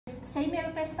Say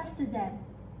Merry Christmas to them.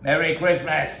 Merry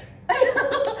Christmas.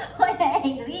 Why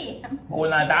angry?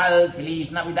 Buon Natal.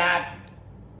 Feliz Navidad.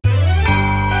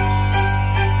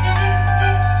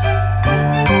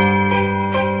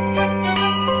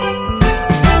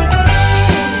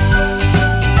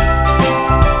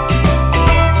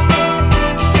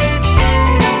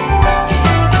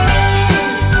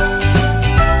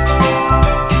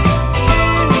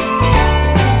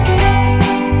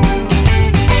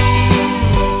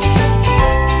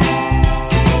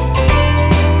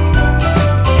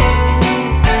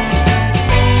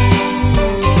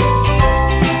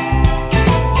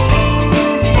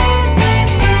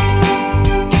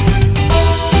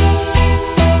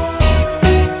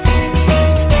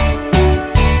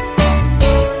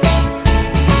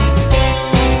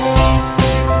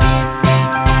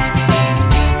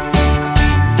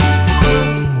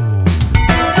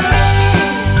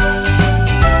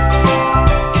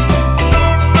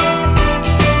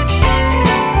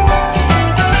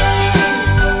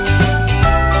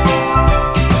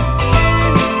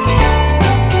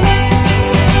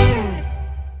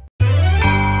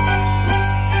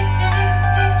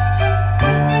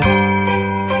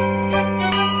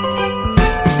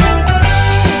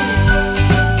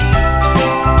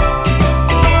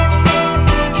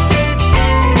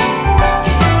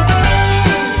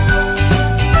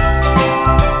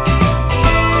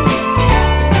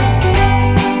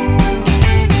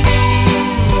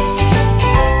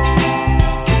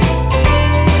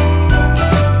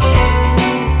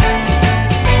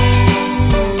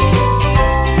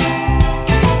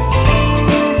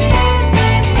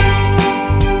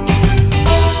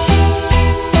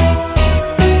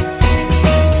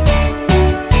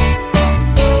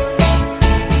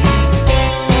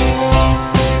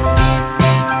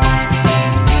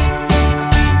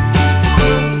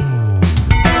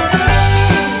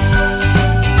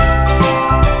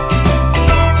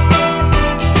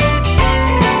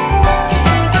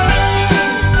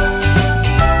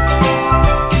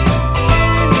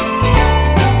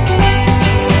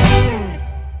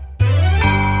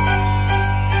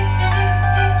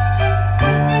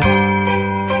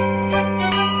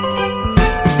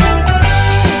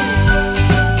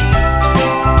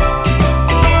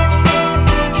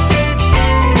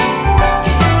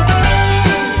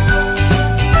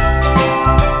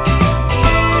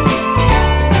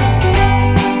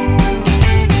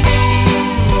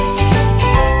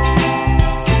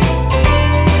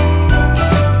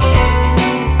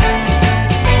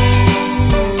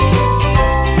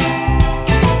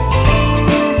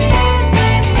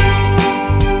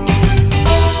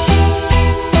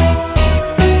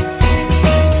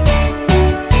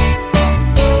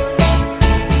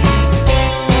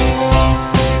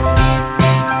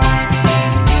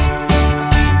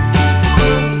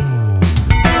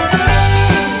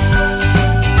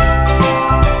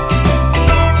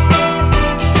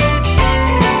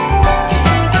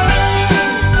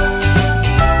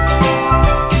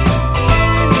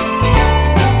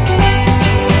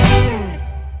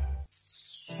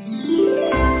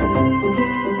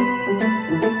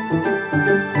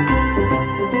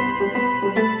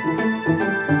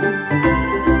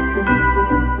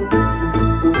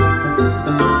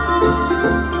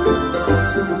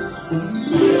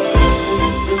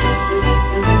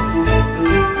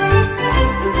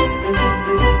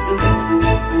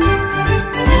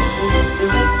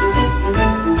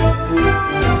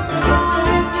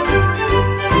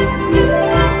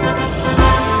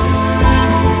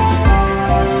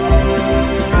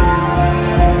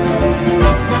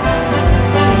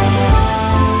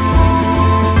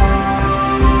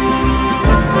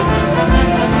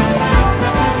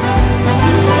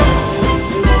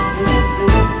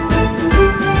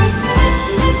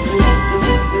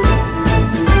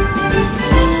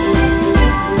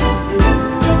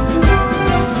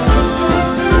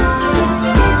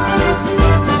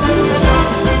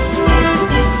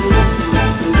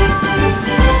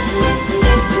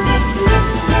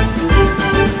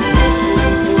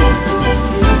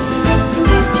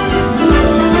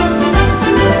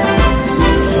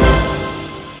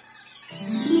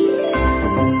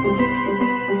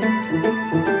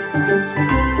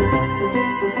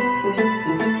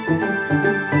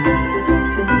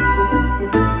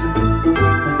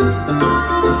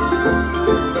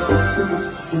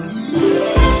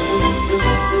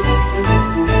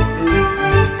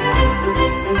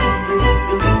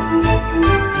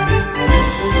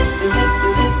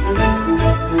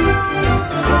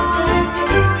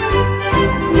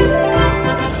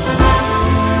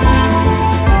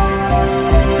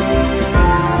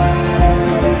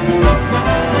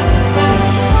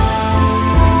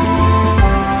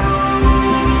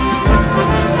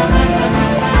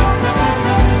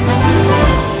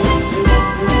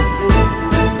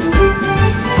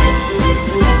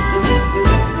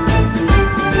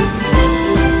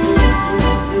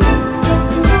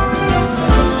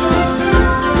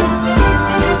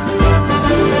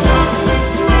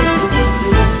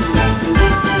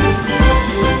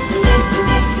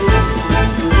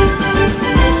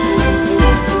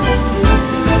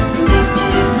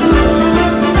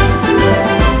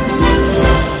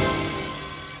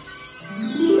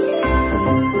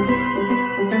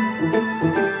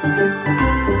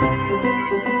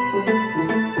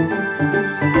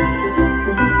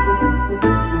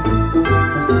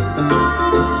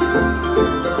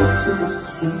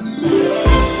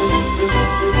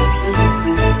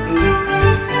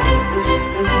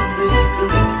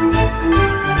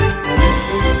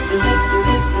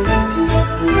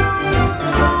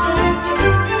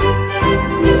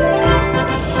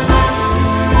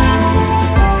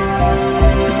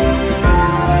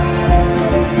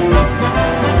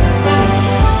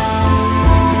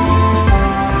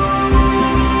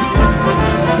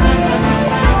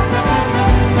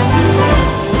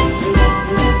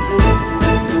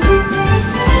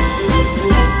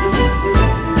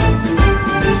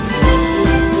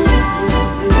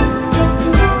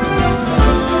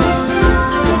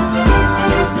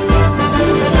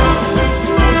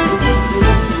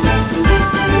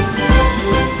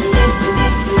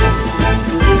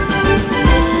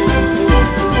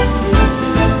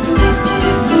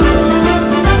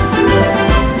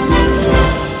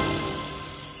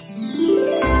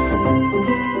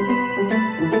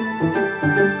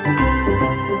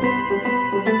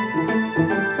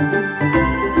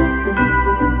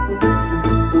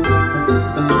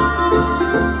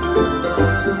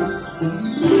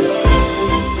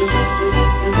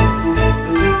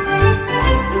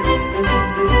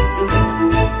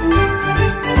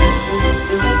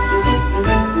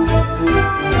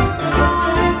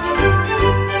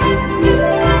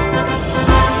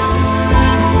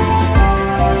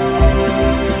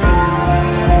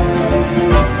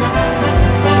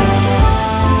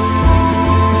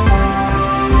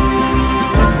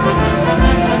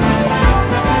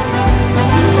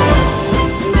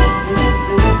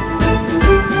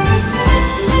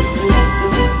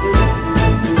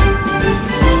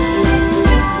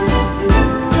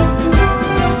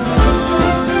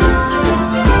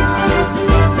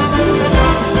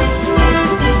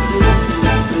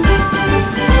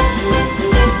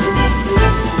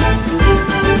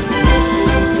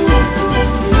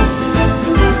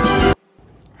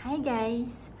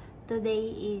 guys,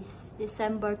 today is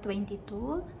December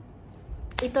 22.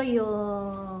 Ito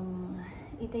yung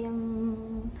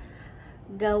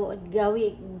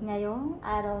gawi ngayong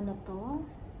araw na to.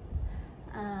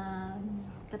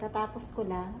 Katatapos ko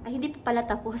lang. Ay, hindi pa pala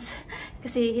tapos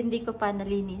kasi hindi ko pa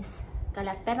nalinis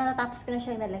kalat, pero natapos ko na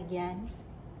siyang nalagyan.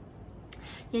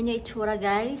 Yan yung itsura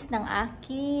guys ng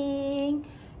aking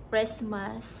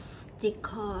Christmas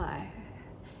decor.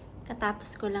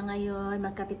 Katapos ko lang ngayon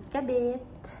magkabit-kabit.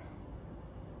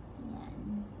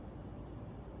 Yan.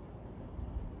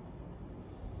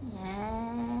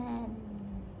 Yan.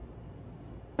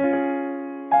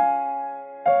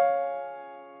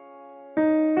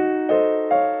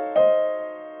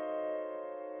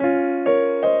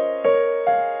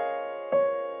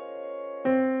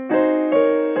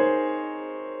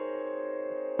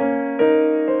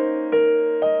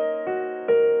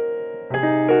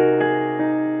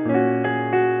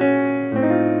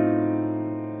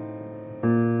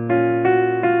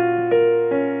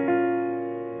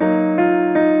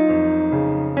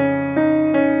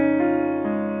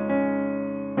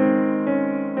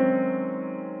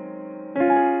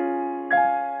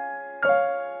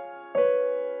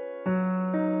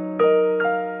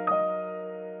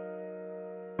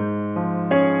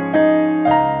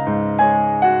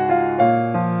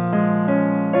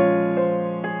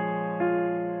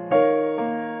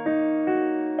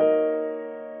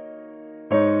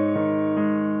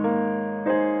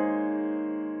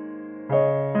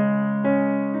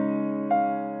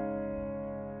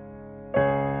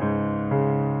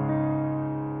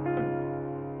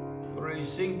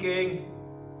 Sinking.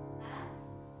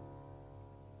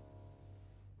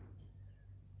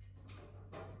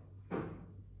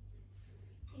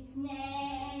 It's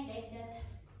like that.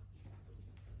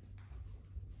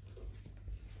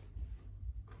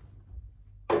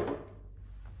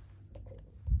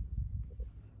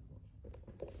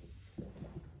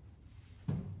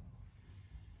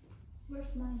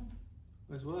 Where's mine?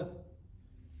 Where's what?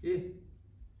 Here.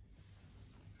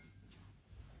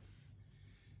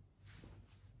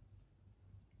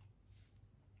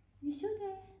 You should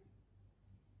have.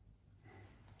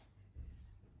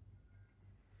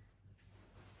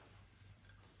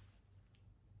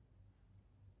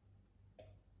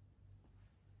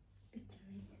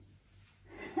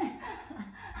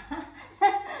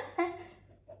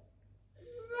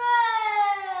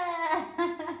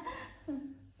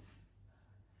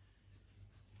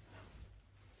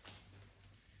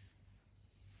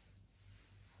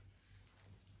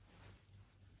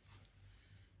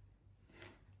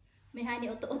 May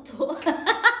hani uto-uto.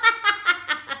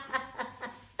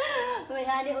 May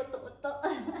hani uto-uto.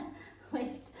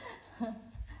 Wait.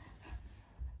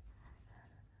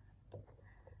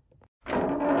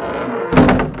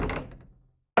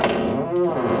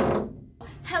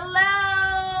 Hello!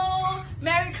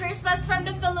 Merry Christmas from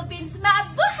the Philippines.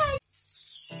 Mabuhay!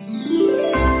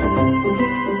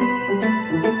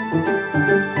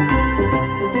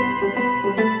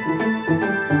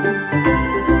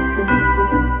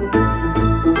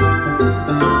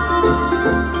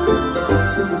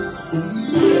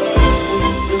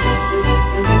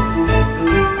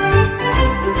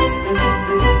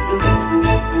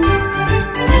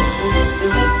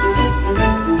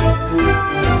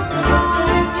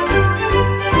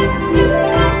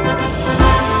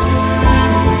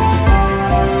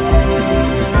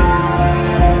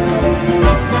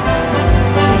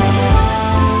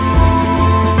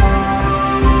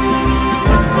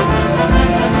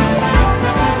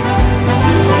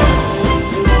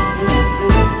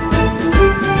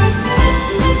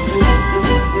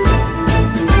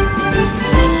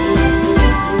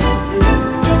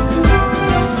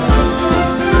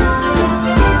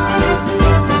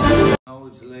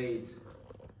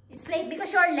 It's late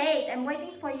because you're late. I'm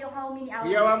waiting for you how many hours?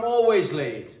 Yeah, I'm always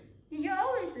late. You're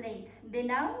always late. Then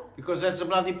now? Because that's a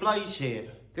bloody place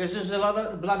here. This is a lot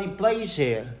of bloody place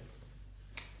here.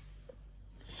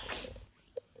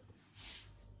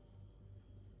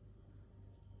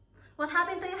 What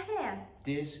happened to your hair?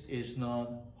 This is not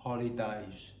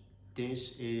holidays.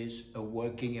 This is a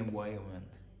working environment.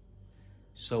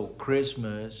 So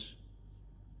Christmas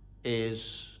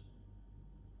is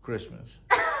Christmas.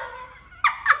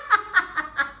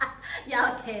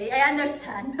 Yeah, okay. I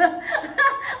understand.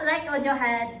 Like on your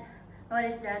head. What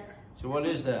is that? So what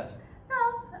is that?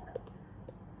 No.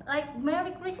 Like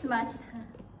Merry Christmas.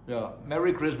 Yeah,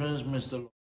 Merry Christmas, Mr.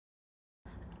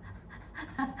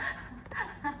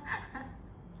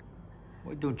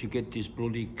 Why don't you get this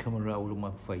bloody camera out of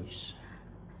my face?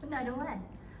 Another one.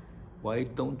 Why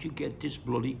don't you get this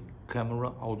bloody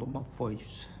camera out of my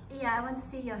face? Yeah, I want to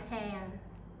see your hair.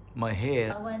 My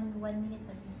hair. One minute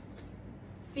only.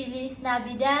 Feliz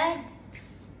Navidad.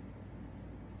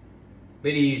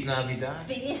 Feliz Navidad.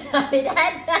 Feliz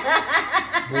Navidad.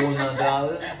 Bon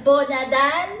Nadal. Bon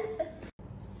Nadal.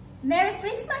 Merry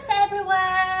Christmas,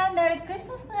 everyone! Merry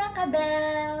Christmas, mga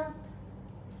kabel.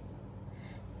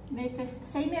 Merry Christmas.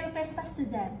 Say Merry Christmas to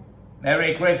them.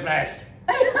 Merry Christmas.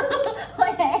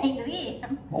 Why are you angry?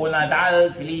 Bon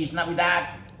Nadal. Feliz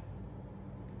Navidad.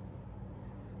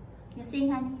 You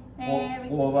sing, honey. Merry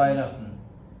Frohe Christmas. Weihnachten.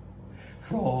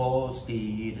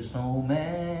 Frosty the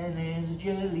snowman is a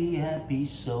jelly happy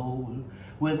soul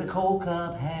with a cold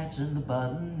cup hat and a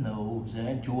button nose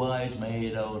and 2 eyes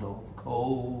made out of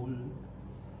coal.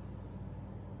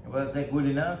 Was that good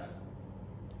enough?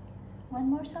 One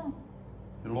more song.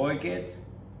 You like it?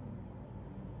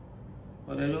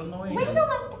 But I don't know Why anything. you don't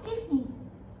want to kiss me?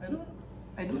 I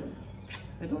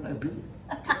don't agree.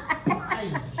 I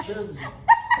just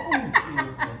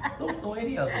don't know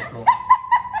any other song.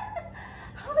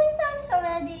 How many times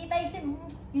already? If I say,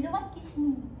 you don't want to kiss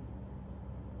me.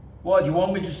 What, you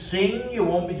want me to sing? You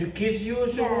want me to kiss you?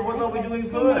 So Yeah, what like are we that. doing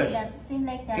Sing first? Like that. Sing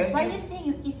like that. Can- While can- you sing,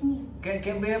 you kiss me.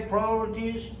 Can we have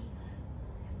priorities?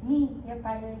 Me, your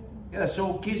priority. Yeah,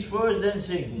 so kiss first, then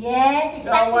sing. Yes,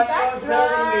 exactly. why That's not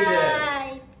telling me that?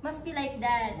 right. Must be like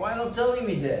that. Why not telling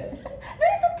me that? No,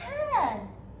 you don't have.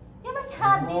 You must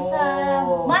have this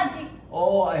Oh. magic.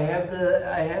 Oh, I have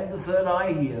the third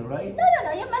eye here, right? No.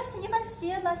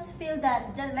 You must feel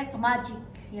that like magic.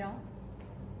 You know,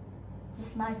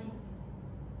 this magic.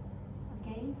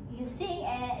 Okay, you sing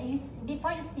and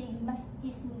before you sing, you must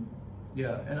kiss me.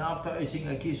 Yeah, and after I sing,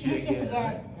 I kiss you You kiss again, again,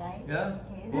 right? right? Yeah.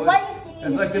 Okay. Well, While you sing, it's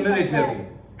you like the kiss like military.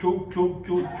 that. Chook, chook,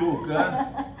 chook, chook,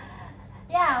 huh?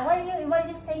 Yeah, while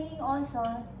you singing also,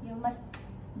 you must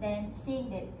then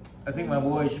sing it. I think my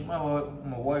voice too, No,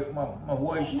 it's very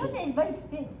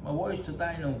good. my voice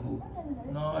today no good.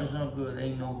 No, No, it's not good.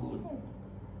 Ain't no It's good. good.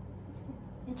 It's good.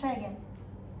 You try again.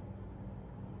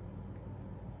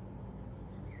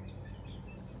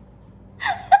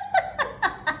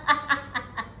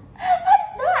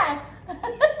 What's that?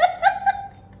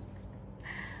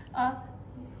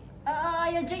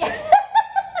 You drink.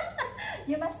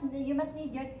 You must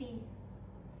need your tea.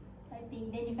 I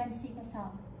think then you can sing a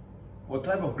song. What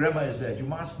type of grammar is that? You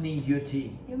must need your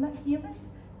tea. You must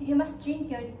drink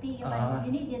your tea.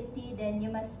 You need your tea. Then you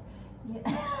must.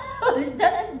 Is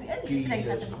that? It's like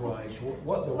Jesus that. Christ!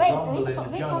 What the Wait, rumble in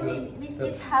the jungle?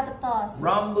 let's have a toss.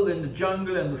 Rumble in the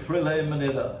jungle and the thriller in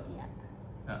Manila. Yeah,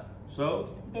 Yeah. So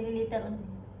very little only.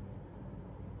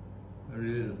 very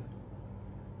little.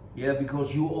 Yeah,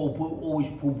 because you always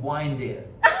put wine there.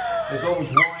 There's always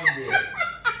wine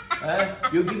there.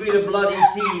 You give me the bloody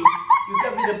tea. You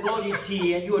give me the bloody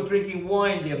tea, and you are drinking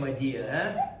wine there, my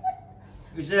dear.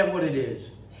 Is that what it is?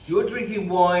 You're drinking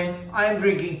wine. I'm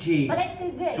drinking tea. But it's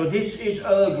still good. So this is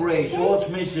Earl Grey. So what's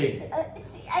missing?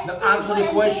 Now answer the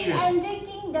question. I'm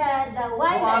drinking the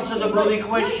wine. No, answer the bloody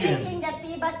question. You're drinking the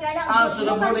tea, but you're not. Answer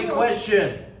the bloody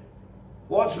question.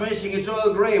 What's missing? It's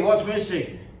Earl Grey. What's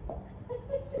missing?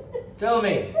 Tell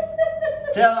me.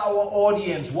 Tell our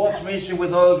audience what's missing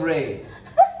with Earl Grey.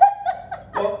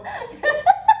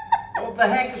 What the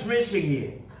heck is missing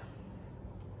here?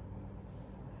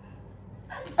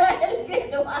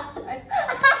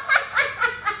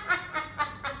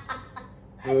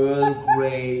 Earl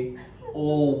Grey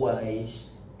always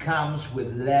comes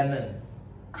with lemon.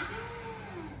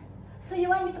 So you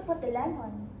want me to put the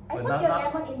lemon? I But put not- your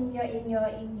not- lemon in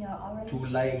your orange. Too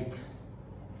late.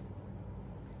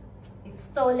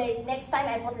 It's so late. Next time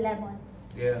I put lemon.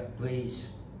 Yeah, please.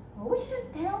 Oh, you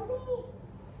should tell me.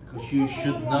 Because you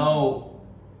should know.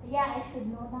 Yeah, I should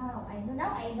know now. I know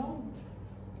now. I know.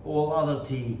 All other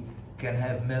tea can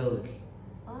have milk.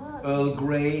 Oh, Earl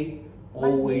Grey,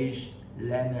 always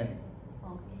lemon.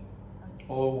 okay.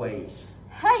 Always.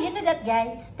 Hi, you know that,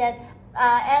 guys? That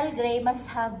Earl Grey must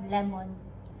have lemon.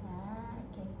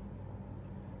 Okay.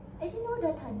 I didn't know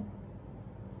that, honey.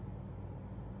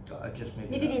 I just made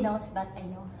it Maybe up. they knows, but I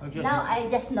know. I just- Now I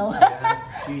just know. Yeah,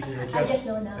 Jesus, I just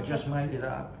know now. I just made it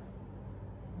up.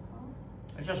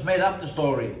 I just made up the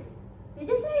story. You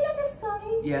just made up the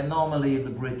story. Yeah, normally the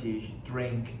British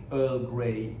drink Earl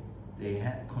Grey. They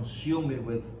consume it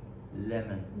with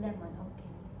lemon. Lemon, okay.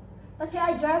 But you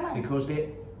are German. Because they...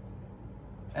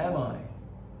 Am I?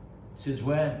 Since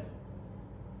when?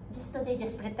 Just today,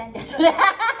 just pretend that.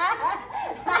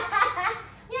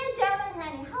 You're German,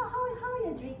 honey. How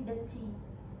you drink the tea?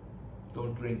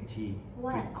 Don't drink tea.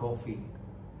 What? Drink coffee.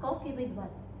 Coffee with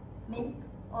what? Milk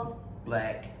or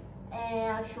Black.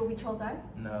 sugar?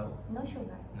 No. No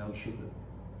sugar. No sugar.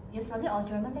 Usually all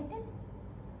German like that.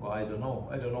 Well, I don't know.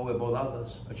 I don't know about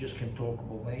others. I just can talk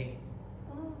about me.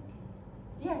 Oh,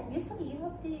 yeah. Usually you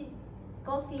have the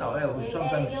coffee. Oh, yeah,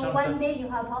 sometimes. One day you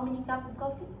have how many cups of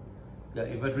coffee? Yeah,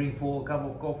 if I drink 4 cups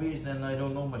of coffees, then I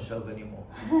don't know myself anymore.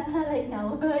 Like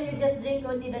now, you just drink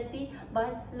only the tea.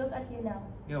 But look at you now.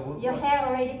 Yeah, Your hair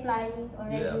already flying.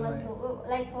 Already Yeah, want to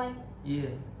like.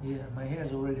 Yeah, my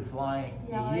hair's already flying.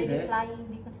 Yeah, You already hear that? flying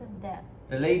because of that.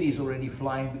 The lady's already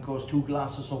flying because 2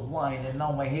 glasses of wine, and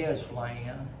now my hair is flying,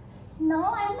 huh? No,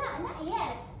 I'm not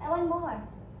yet. I want more.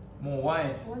 More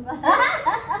wine? One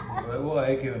more. Well,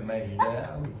 I can imagine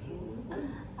that.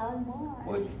 I want more.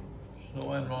 What?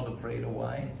 So I'm not afraid of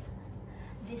wine.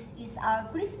 This is our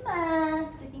Christmas.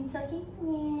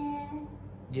 Talking.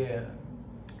 Yeah.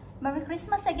 Merry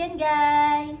Christmas again,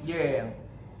 guys. Yeah.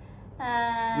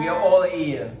 We are all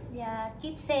here. Yeah,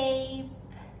 keep safe.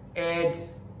 Ed.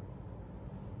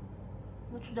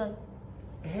 What's that?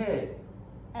 Head.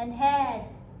 And head.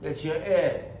 That's your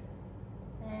head.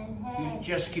 And You head.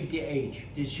 just keep the H.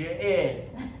 This is your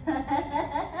head.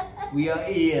 We are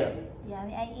here. Yeah,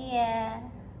 we are here.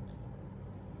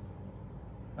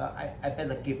 I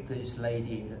better give this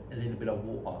lady a little bit of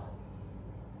water.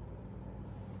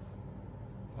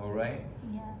 All right?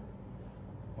 Yeah.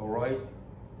 All right?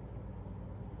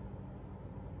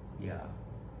 Yeah.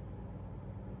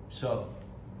 So,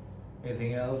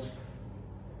 anything else?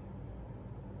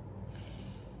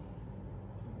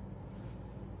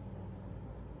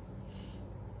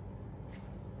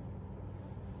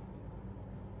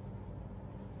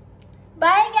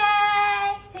 Bye,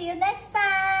 guys. See you next